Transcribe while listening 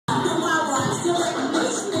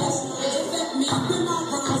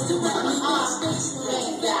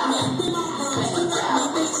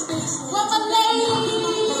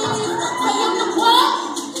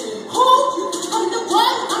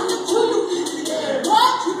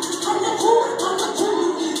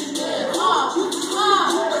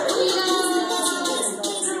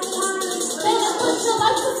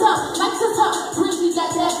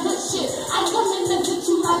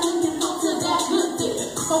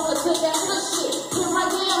over to that good shit. Here I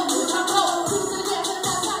am, here I go. To the left and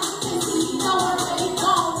that's how you can see. You know I'm ready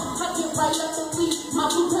gone. I get right up to leave my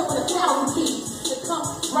blueprint with 1,000 keys. To come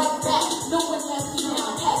right back. No one has me in my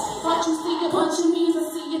pack. Thought you see it, but you mean to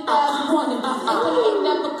see it as you wanna be. And they ain't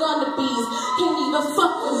never gonna be. Can't even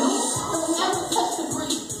fuck with me. Don't ever touch the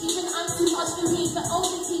breeze. Even I'm too much to me. The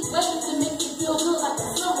only key waiting to make it feel good like a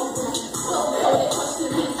summer breeze. So they touch to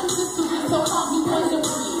me. I'm just to be so calm, you want to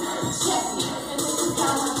breathe. Check me. And this is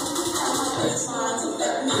how I baseline to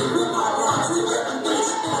let me with my rhymes to let me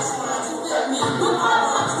baseline to let me with my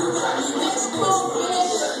rhymes to let me next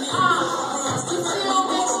bitch. You feel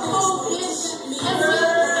me? Focus. And we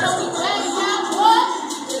tell me bang out what?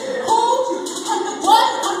 Who? I'm the what?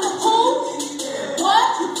 I'm the who? What?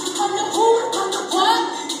 I'm the who? I'm the what?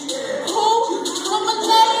 Who? I'm a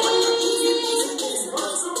lady.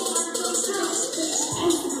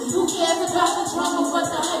 Who cares about the drama? What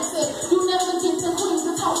the heck said? You never get the queen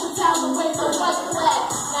to talk the town away the white flag.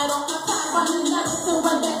 Now don't have time for me not to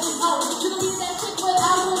run back to home. You don't need that shit, but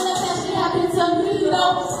I won't let that shit happen to me,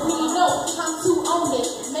 though. Me, no, I'm too on it.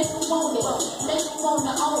 Make them want it. Make them want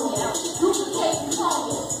to own it. Duplicate and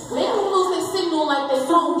clone it. Make them lose their signal like they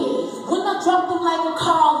phoned it. When I drop them like a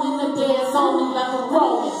call in the dead zone, me like a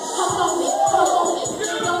rolling. Come on it, come on it.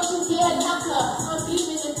 Don't you dare knock her. I'm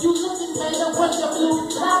even if you looking better with your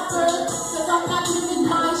blue blockers. Cause I'm not living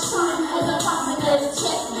my shine for the popular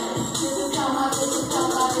check me. This is how my, this is how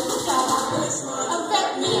my, this is how my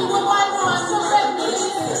affect me with my rhymes, correct me.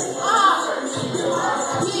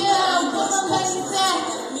 Yeah, where the ladies at?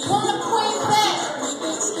 Where the queens at?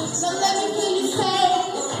 Now let me hear you say,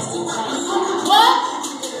 I'm the what?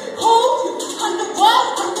 Who? I'm the what?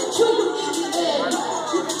 I'm the truth. Yeah.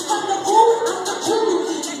 I'm the who? I'm the truth.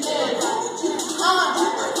 Yeah.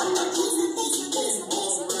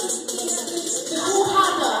 Who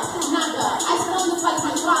hotter? Naga. I sound just like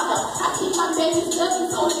my father. I keep my babies loving,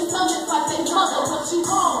 so they tell me like they mother. What you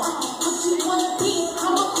want? What you wanna be?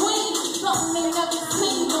 I'm a queen. Something they never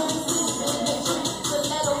seen. Don't be seen. They drink the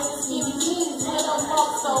little skinny jeans. They don't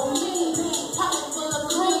walk so mean. Pocket full of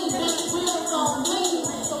green. Big wheels on lean.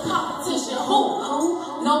 So competition, who?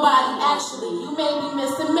 Nobody actually. You may be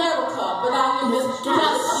Miss America, but I am Miss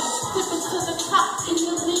Galaxy. Tipping to the top in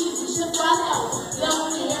the league. You should find out.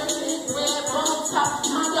 Down here, big red bone top.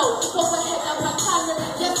 My yo, go ahead of my collar.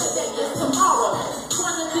 Yesterday is tomorrow.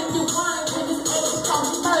 Trying to think you wine when this age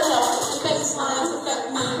comes murder. Baseline to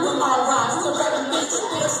let me with my rhymes to recommend the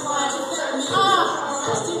baseline to let me.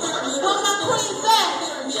 Where my queen's at?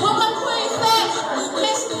 Where my queen's at?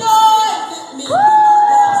 Make some noise. Woo!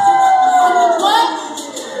 I'm the what?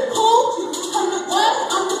 Who? I'm the what?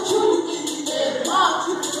 I'm the truth.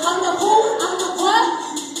 I'm the who? I'm the what?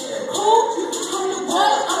 Who? I'm the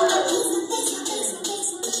what? I'm the truth.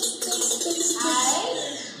 Alright?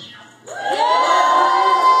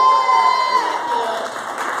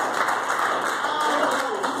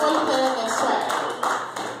 Before you play that next track.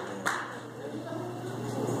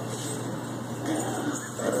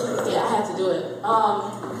 Yeah, I had to do it.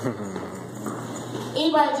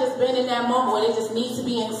 Anybody just been in that moment where they just need to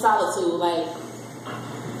be in solitude, like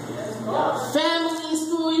family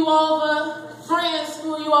screw you over, friends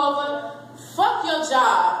screw you over, fuck your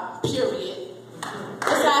job, period.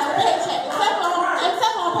 Besides the paycheck,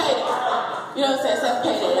 except on payday. You know what I'm saying? Except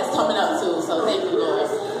payday, that's coming up too, so thank you, Lord.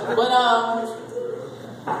 But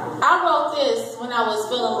I wrote this when I was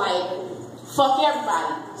feeling like fuck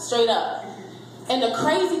everybody, straight up. And the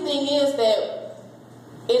crazy thing is that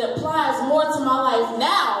it applies more to my life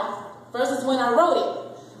now versus when I wrote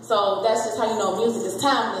it. So that's just how you know music is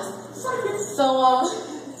timeless. So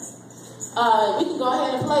we can go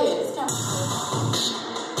ahead and play it. It's kind of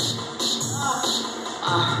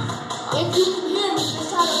if you can hear me, just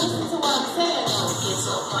try to listen to what I'm saying. Get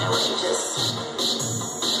to a point where you just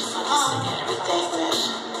understand everything that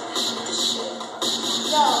this shit.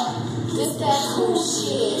 Yo, this that cool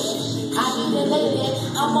shit. I need a lady,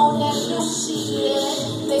 I'm on that new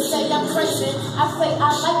shit. They say I'm crazy, I say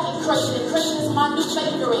I like it crazy. Crazy is my new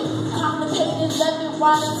favorite. Complicated, loving,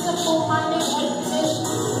 water, simple, minded, witness.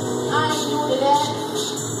 I ain't new to that.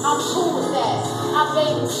 I'm cool with that. I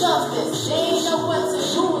made substance. They ain't know what to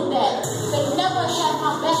do with that. They never had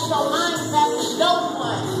my back, so I ain't back to no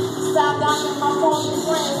one. Stop down in my phone and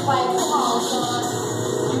friends like, come on, son.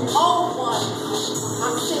 You own one.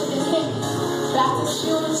 I'm sipping hippie. Back to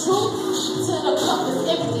spill the truth till the cup is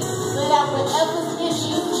empty. Let out whatever's in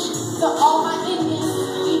you. To all my Indians,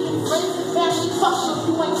 even friends and family, fuck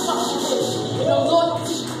you ain't fucking with me. No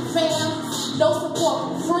loyalty, fam, no support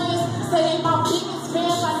from friends. Say they my biggest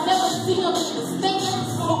fans. I never see them in the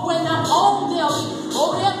stands, but when I'm on them,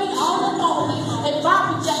 oh, they'll be all alone. And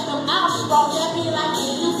Bobby Jack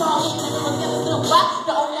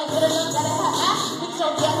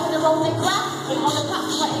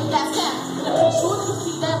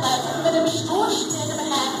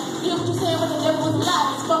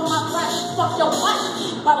fuck your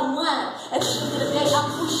wife. Bottom line, at the end of the day, I'm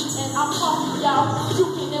pushing and I'm talking y'all,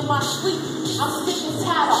 puking in my sleep. I'm sick and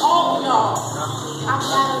tired of all y'all. I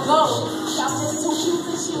gotta go. Y'all just too cute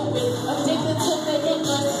to chill with. Addicted to the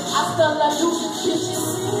ignorance. I still love you, bitches.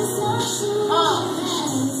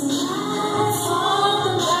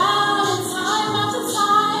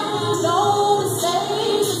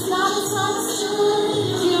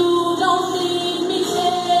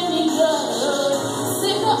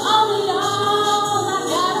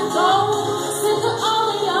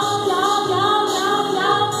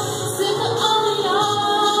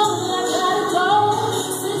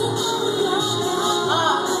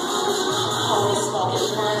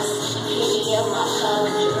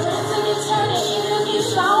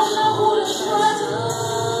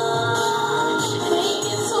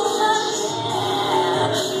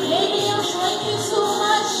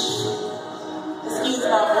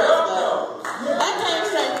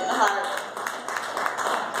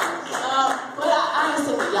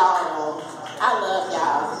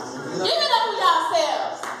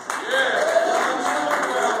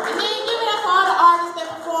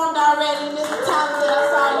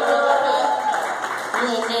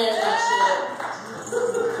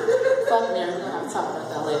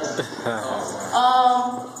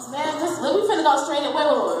 Man, we finna go straight in. Wait.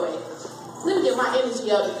 Let me get my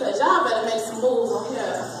energy up because y'all better make some moves on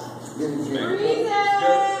here. Breezy!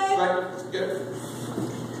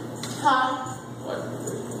 Huh? What?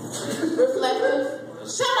 Reflective.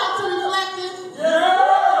 Shout out to Reflective.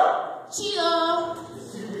 Yeah! Chill.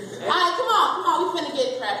 Alright, come on. We finna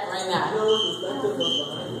get cracking right now.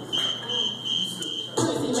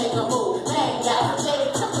 Breezy make a move. Bang, got a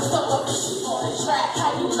day. On the track.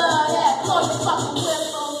 How you love that? Blow your fucking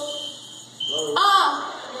whistle.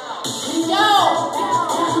 Yo,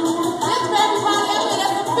 that's for everybody out there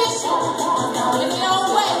that's official. In your own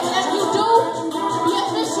way, whatever you do, be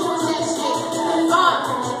official with that shit.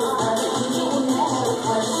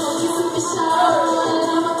 It's official, and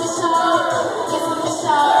I'm official. It's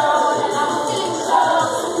official, and I'm official.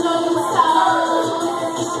 Know you what's up.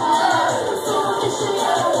 So official.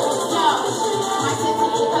 Yo, my city,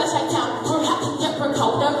 gotta check down. We're happy to get for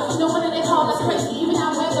colder. No wonder they call us crazy. Even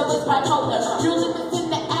our weather is bipolar. You're living in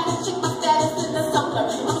the attic, check my status in the summer.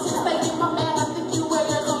 I'm just saying, my man, I think you wear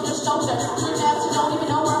yours on your shoulder. You're now, you don't even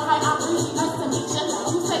know where high I'm Breezy. Nice to meet you.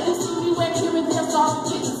 You say you see me where here and there, so I'm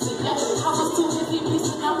getting sick. I was too busy,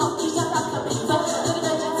 busy, now I'm Keisha, that's the pizza. Look at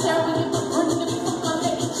that vegetarian, but bringing the people from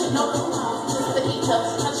the eater. No, just the eater.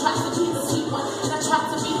 I try to be the sweet one, and I try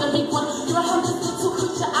to be the meek one. You're a hundred little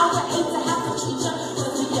creature, I would hate to have to treat you.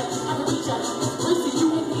 But see ya, I'm a teacher. Breezy, you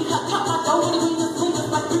and me, I cut my dough when we just fingers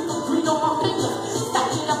like green on my fingers.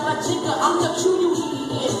 Stack it up like Jenga, I'm the Q you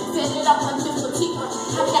eat in. Set it up like this Latika.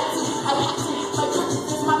 I have to. My purpose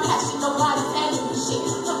is my passion, nobody's adding this shit.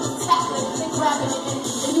 Something tackling and grabbing it.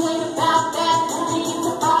 And you ain't about that, you need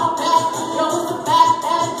to fall back. Yo, it's a bad.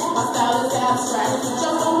 My style is abstract.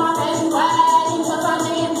 Jump on my baby wagon, cause I'm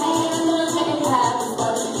in hand. Look at it happen,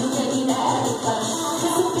 but you can't be mad because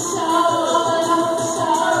this is the show, and I'm the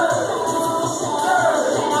show.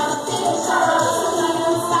 And I'm the show, so I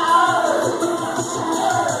am the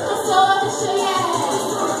I'm so official, yeah.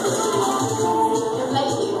 And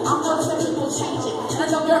lately, I'm noticing people changing. And I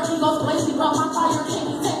know your ego's lazy, but my fire can't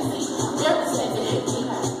be tasty. You're sending it me.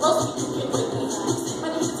 Most of you get with me. My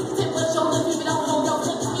name is tip with shoulders, even though no one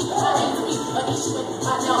touch me. I hate to be an issue.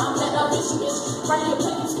 I know I'm that up issue, bitch. Right here,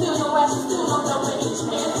 put you still, no ass, you still don't know where each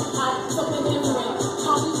man. I'm something different.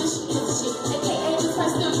 Call me this shit, is shit. AKA this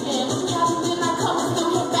place still again. When you have it, then I come and still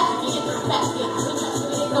get back again. Back again.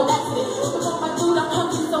 It ain't no accident. Because my food, I'm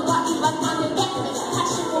hungry, so I eat like I'm in accident.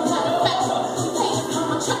 Action will manufacture. You can't just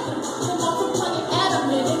come attracting. They want to play it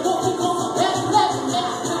adamant. They won't be called for better level. They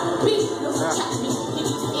have to beat. No subtract me. Get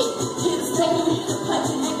used to it. Get a stay. You need to play.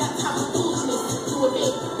 Ain't got time for foolishness. Do it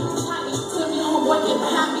big. Tiny. Tell me who boy get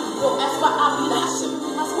behind me. Well, that's why I'll be the hot shit.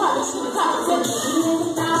 My squad is shit. I can tell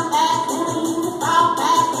you. Bow back. Bow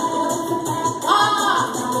back.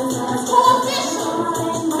 It's too official.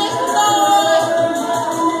 Make it go.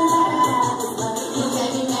 You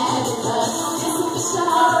can't be mad because it's official.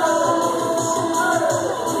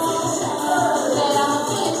 That I'm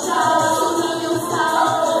official. Know you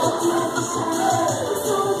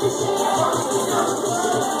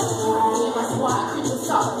Me and my squad creeping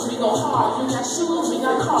soft. We go hard. You got shoes, we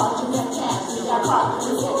got cars. You got cash, we got cars.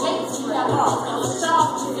 You got gates, we got bars. We got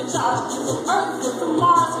jobs, we got charge. With Earth, with the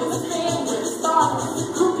Mars, with the fan, with the stars.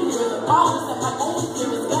 Groupie, with the ballers. And my only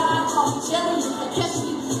favorite guy. Call me Jerry, you can catch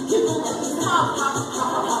me. Giggle at this time. Come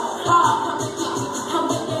and get me. I'm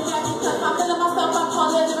making happy because I'm feeling myself. I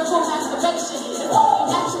call it lyrical masturbation. It's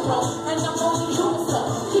only natural. And I'm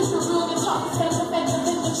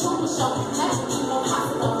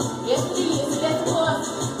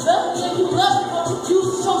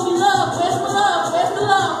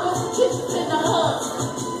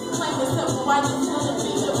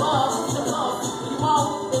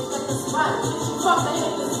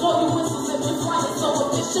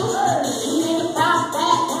shoot. He ain't a